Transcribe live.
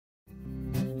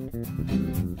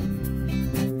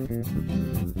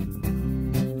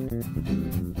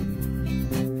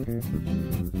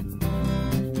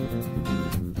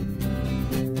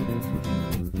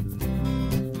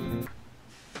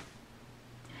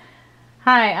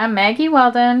Hi, I'm Maggie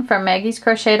Weldon from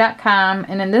maggiescrochet.com,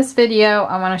 and in this video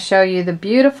I want to show you the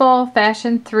beautiful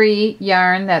Fashion 3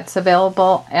 yarn that's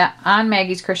available on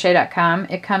maggiescrochet.com.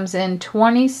 It comes in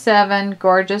 27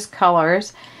 gorgeous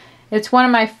colors. It's one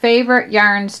of my favorite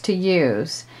yarns to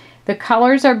use. The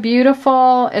colors are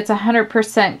beautiful. It's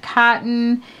 100%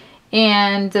 cotton,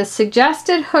 and the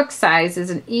suggested hook size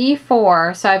is an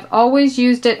E4, so I've always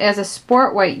used it as a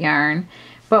sport weight yarn.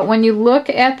 But when you look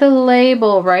at the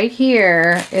label right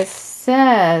here, it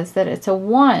says that it's a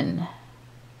 1,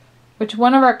 which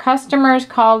one of our customers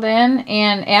called in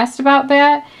and asked about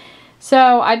that.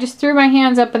 So I just threw my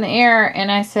hands up in the air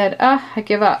and I said, oh, I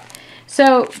give up.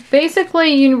 So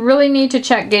basically you really need to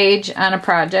check gauge on a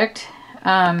project,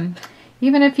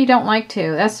 even if you don't like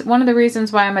to. That's one of the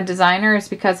reasons why I'm a designer, is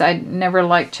because I never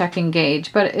like checking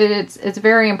gauge. But it's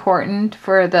very important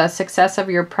for the success of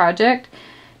your project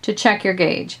to check your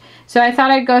gauge. So I thought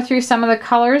I'd go through some of the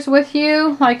colors with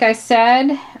you. Like I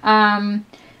said,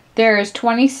 there's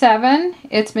 27.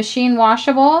 It's machine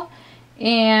washable,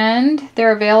 and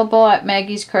they're available at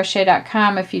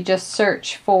maggiescrochet.com if you just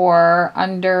search for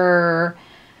under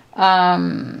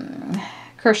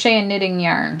crochet and knitting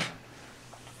yarn.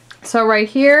 So right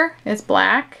here is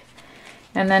black,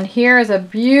 and then here is a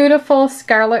beautiful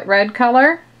scarlet red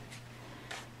color.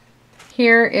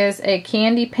 Here is a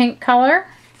candy pink color.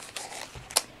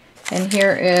 And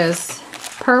here is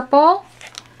purple,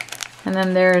 and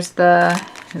then there's the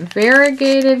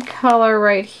variegated color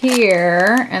right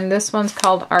here, and this one's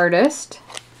called Artist.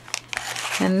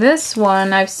 And this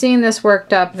one, I've seen this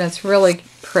worked up and it's really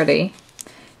pretty.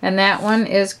 And that one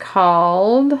is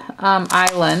called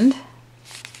Island.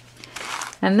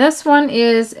 And this one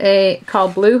is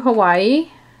called Blue Hawaii.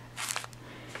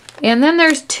 And then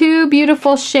there's two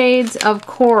beautiful shades of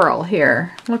coral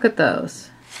here. Look at those.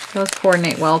 Those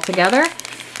coordinate well together.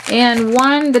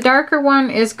 And the darker one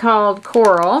is called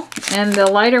Coral, and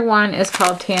the lighter one is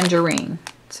called Tangerine.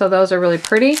 So those are really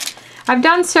pretty. I've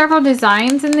done several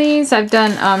designs in these. I've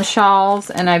done shawls,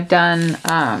 and I've done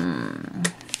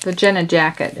the Jenna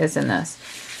jacket is in this.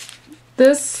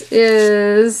 This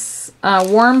is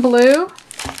warm blue.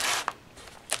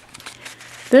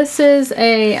 This is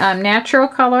a natural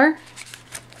color.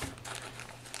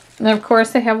 And of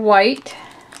course they have white.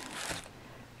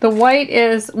 The white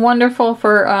is wonderful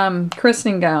for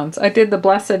christening gowns. I did the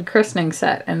Blessed Christening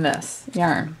set in this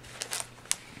yarn.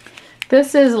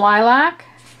 This is lilac,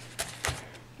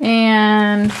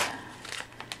 and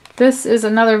this is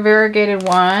another variegated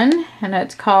one, and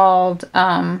it's called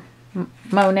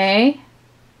Monet.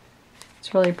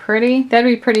 It's really pretty. That'd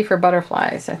be pretty for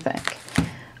butterflies, I think.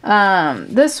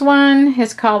 This one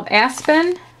is called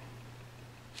Aspen,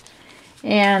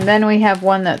 and then we have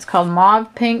one that's called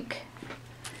Mauve Pink.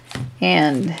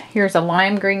 And here's a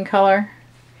lime green color.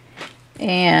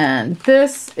 And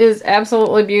this is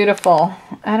absolutely beautiful.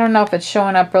 I don't know if it's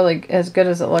showing up really as good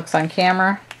as it looks on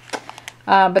camera.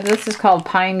 But this is called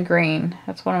Pine Green.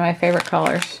 That's one of my favorite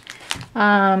colors.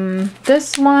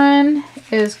 This one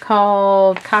is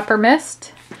called Copper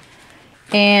Mist.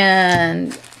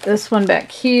 And this one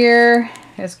back here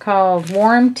is called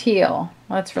Warm Teal.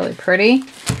 That's really pretty.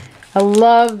 I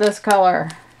love this color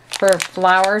for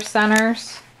flower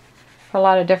centers. For a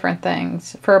lot of different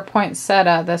things. For a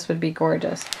poinsettia, this would be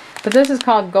gorgeous. But this is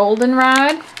called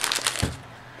Goldenrod.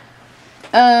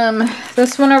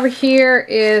 This one over here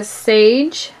is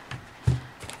Sage.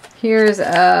 Here's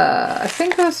I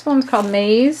think this one's called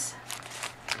Maze.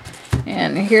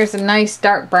 And here's a nice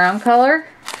dark brown color.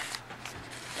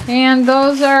 And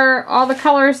those are all the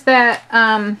colors that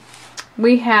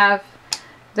we have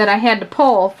that I had to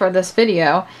pull for this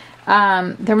video.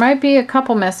 There might be a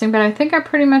couple missing, but I think I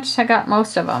pretty much got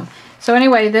most of them. So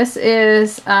anyway, this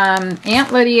is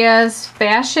Aunt Lydia's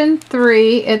Fashion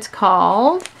 3, it's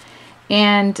called.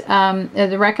 And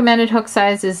the recommended hook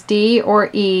size is D or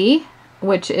E,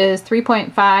 which is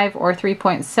 3.5 or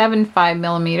 3.75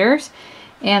 millimeters.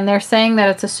 And they're saying that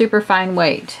it's a super fine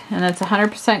weight. And it's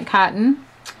 100% cotton.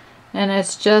 And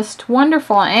it's just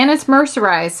wonderful. And it's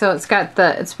mercerized, so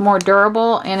it's more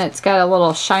durable, and it's got a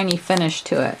little shiny finish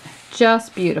to it.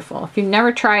 Just beautiful. If you've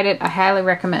never tried it, I highly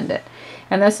recommend it.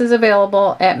 And this is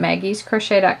available at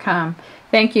maggiescrochet.com.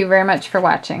 Thank you very much for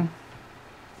watching.